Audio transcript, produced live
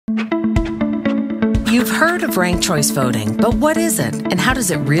You've heard of ranked choice voting, but what is it and how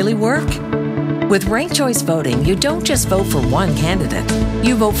does it really work? With ranked choice voting, you don't just vote for one candidate.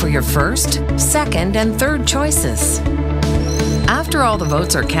 You vote for your first, second, and third choices. After all the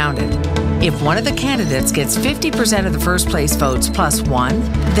votes are counted, if one of the candidates gets 50% of the first place votes plus one,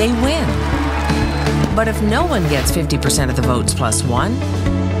 they win. But if no one gets 50% of the votes plus one,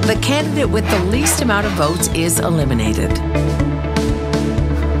 the candidate with the least amount of votes is eliminated.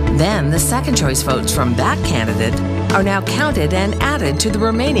 Then the second choice votes from that candidate are now counted and added to the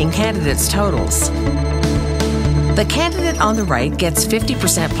remaining candidates' totals. The candidate on the right gets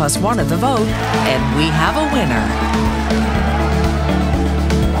 50% plus one of the vote, and we have a winner.